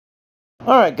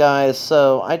Alright guys,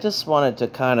 so I just wanted to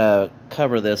kind of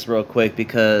cover this real quick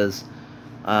because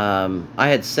I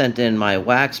had sent in my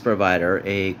wax provider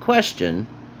a question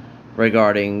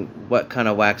regarding what kind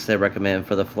of wax they recommend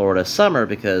for the Florida summer,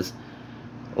 because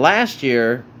last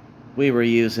year we were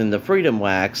using the Freedom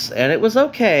Wax and it was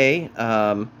okay,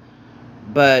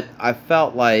 but I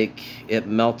felt like it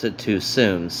melted too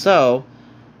soon. So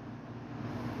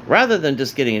rather than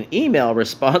just getting an email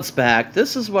response back,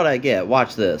 this is what I get.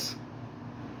 Watch this.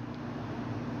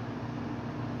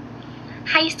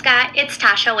 Hi Scott, it's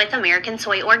Tasha with American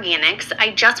Soy Organics.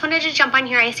 I just wanted to jump on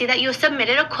here. I see that you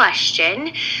submitted a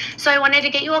question, so I wanted to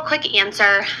get you a quick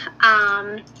answer.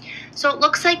 So it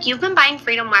looks like you've been buying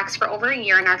Freedom Wax for over a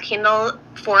year in our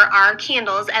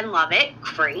candles and love it.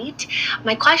 Great.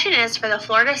 My question is, for the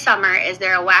Florida summer, is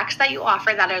there a wax that you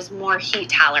offer that is more heat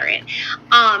tolerant?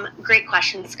 Great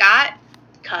question, Scott,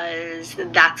 because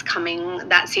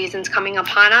that season's coming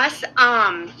upon us.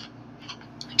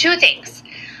 Two things.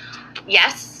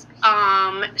 Yes.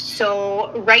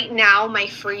 So right now my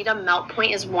Freedom melt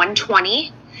point is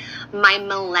 120. My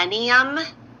Millennium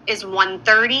is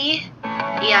 130.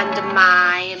 And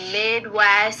my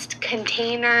Midwest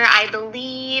container, I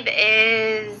believe,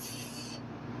 is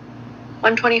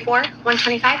 124,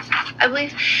 125, I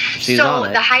believe.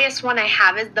 So the highest one I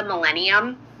have is the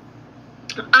Millennium.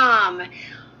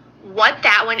 What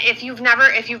that one, if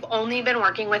you've only been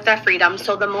working with the Freedom,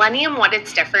 so the Millennium, what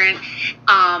it's different,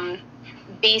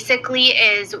 basically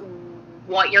is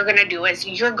what you're going to do is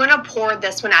you're going to pour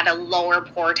this one at a lower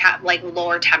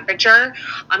lower temperature.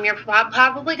 You're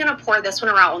probably going to pour this one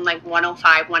around like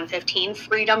 105, 115.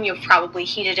 Freedom, you've probably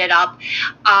heated it up,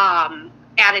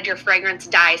 added your fragrance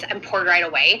dyes, and poured right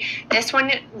away. This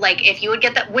one, like, if you would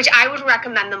get that, which I would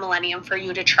recommend the Millennium for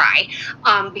you to try,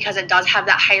 because it does have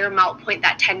that higher melt point,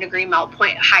 that 10-degree melt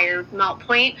point, higher melt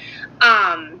point.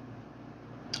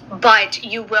 But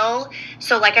you will,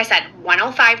 so like I said,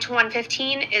 105 to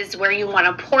 115 is where you want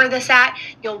to pour this at.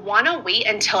 You'll want to wait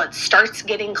until it starts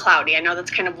getting cloudy. I know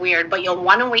that's kind of weird, but you'll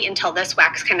want to wait until this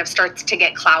wax kind of starts to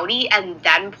get cloudy and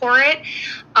then pour it.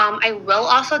 I will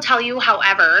also tell you,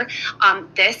 however,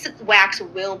 this wax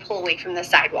will pull away from the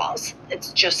sidewalls.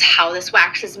 It's just how this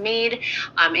wax is made.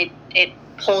 It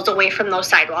pulls away from those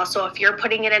sidewalls. So if you're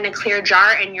putting it in a clear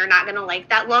jar and you're not going to like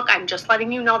that look, I'm just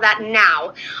letting you know that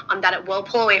now, that it will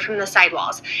pull away from the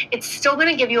sidewalls. It's still going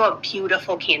to give you a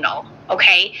beautiful candle,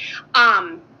 okay?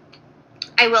 I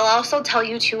will also tell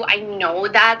you too, I know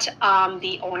that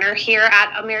the owner here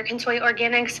at American Soy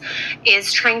Organics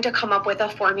is trying to come up with a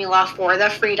formula for the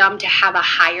Freedom to have a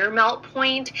higher melt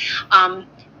point.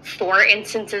 For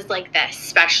instances like this,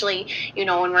 especially,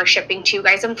 when we're shipping to you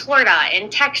guys in Florida,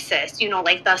 in Texas,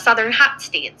 like the southern hot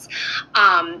states,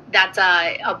 that's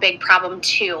a big problem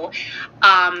too.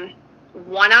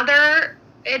 One other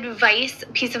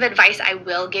piece of advice I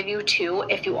will give you too,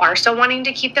 if you are still wanting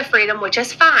to keep the Freedom, which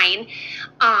is fine,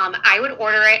 I would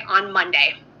order it on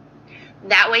Monday.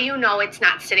 That way it's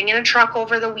not sitting in a truck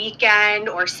over the weekend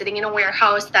or sitting in a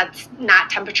warehouse that's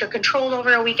not temperature controlled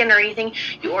over a weekend or anything.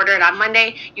 You order it on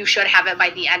Monday, you should have it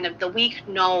by the end of the week,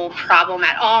 no problem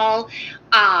at all.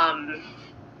 And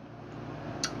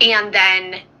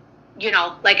then,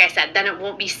 like I said, then it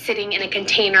won't be sitting in a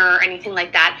container or anything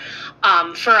like that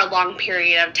for a long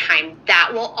period of time. That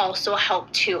will also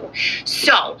help too.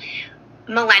 So,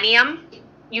 Millennium,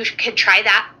 you could try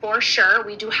that for sure.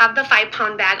 We do have the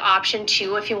 5-pound bag option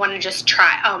too, if you want to just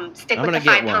try, stick with the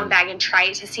 5-pound bag and try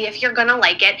it to see if you're going to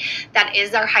like it. That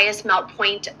is our highest melt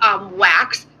point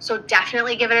wax. So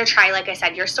definitely give it a try. Like I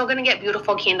said, you're still going to get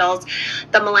beautiful candles.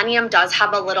 The Millennium does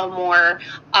have a little more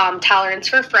tolerance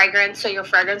for fragrance, so your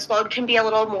fragrance load can be a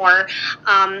little more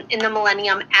in the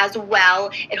Millennium as well.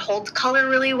 It holds color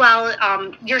really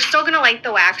well. You're still going to like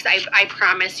the wax, I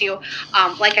promise you.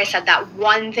 Like I said, that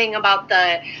one thing about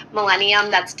the Millennium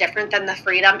that's different than the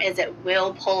Freedom is it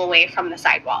will pull away from the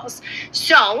sidewalls.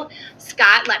 So,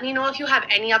 Scott, let me know if you have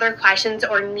any other questions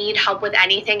or need help with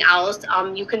anything else.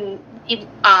 You can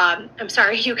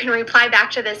you can reply back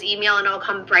to this email and it'll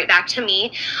come right back to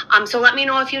me. So let me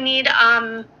know if you need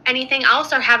anything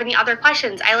else or have any other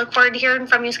questions. I look forward to hearing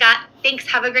from you, Scott. Thanks.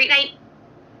 Have a great night.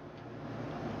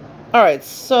 All right,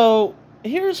 so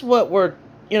here's what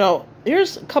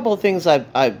here's a couple of things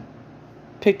I've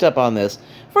picked up on this.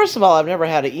 First of all, I've never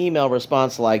had an email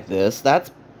response like this.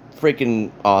 That's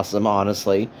freaking awesome,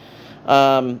 honestly.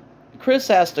 Chris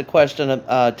asked a question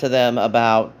to them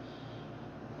about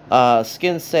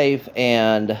skin safe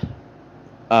and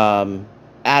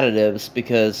additives,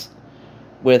 because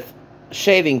with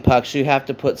shaving pucks you have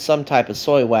to put some type of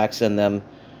soy wax in them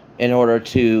in order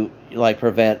to like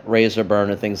prevent razor burn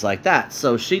and things like that.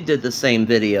 So she did the same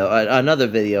video, another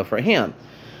video for him.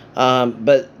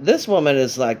 But this woman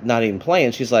is like not even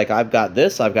playing. She's like, I've got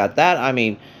this, I've got that. I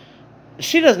mean,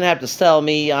 she doesn't have to sell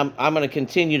me. I'm going to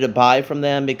continue to buy from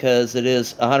them because it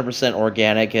is 100%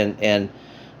 organic and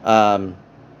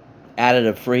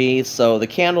additive free. So the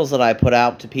candles that I put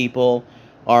out to people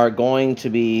are going to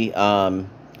be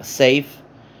safe,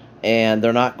 and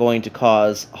they're not going to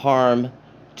cause harm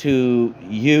to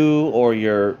you or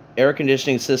your air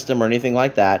conditioning system or anything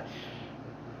like that.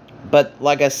 But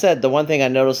like I said, the one thing I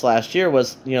noticed last year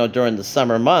was, during the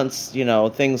summer months,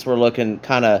 things were looking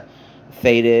kind of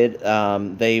faded.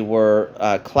 They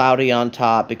were cloudy on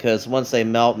top because once they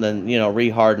melt and then,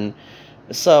 reharden.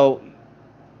 So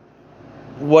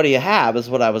what do you have is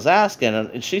what I was asking.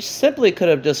 And she simply could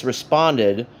have just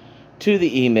responded to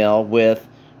the email with,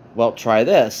 well, try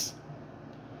this.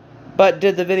 But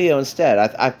did the video instead.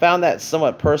 I found that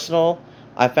somewhat personal.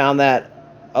 I found that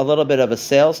a little bit of a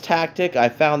sales tactic. I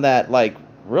found that like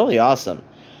really awesome.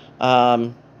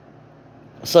 So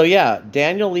yeah,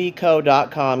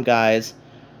 DanielLeeCo.com, guys.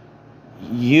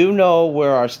 You know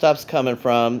where our stuff's coming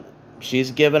from.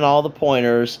 She's given all the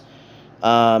pointers.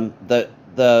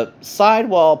 The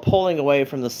sidewall pulling away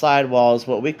from the sidewall is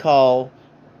what we call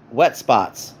wet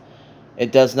spots.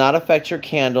 It does not affect your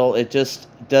candle. It just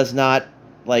does not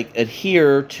like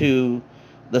adhere to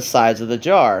the sides of the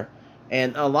jar.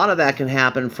 And a lot of that can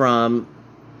happen from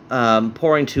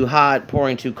pouring too hot,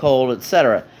 pouring too cold,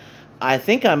 etc. I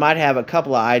think I might have a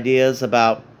couple of ideas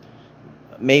about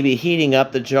maybe heating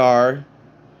up the jar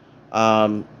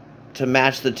to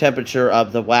match the temperature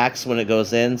of the wax when it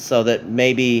goes in, so that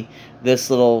maybe this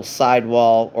little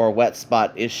sidewall or wet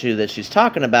spot issue that she's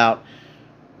talking about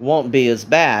won't be as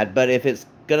bad. But if it's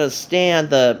going to stand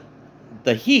the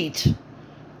heat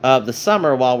of the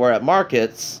summer while we're at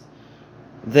markets,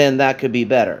 then that could be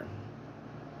better.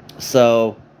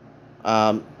 So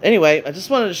anyway, I just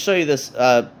wanted to show you this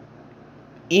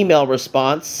email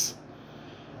response.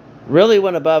 Really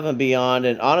went above and beyond,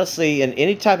 and honestly, in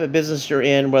any type of business you're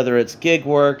in, whether it's gig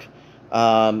work,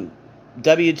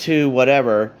 W-2,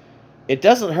 whatever, it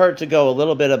doesn't hurt to go a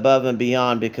little bit above and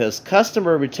beyond, because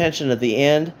customer retention at the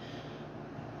end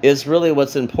is really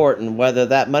what's important. Whether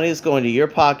that money is going to your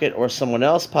pocket or someone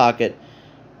else's pocket,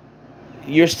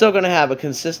 you're still going to have a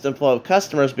consistent flow of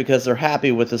customers because they're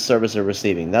happy with the service they're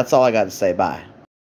receiving. That's all I got to say. Bye.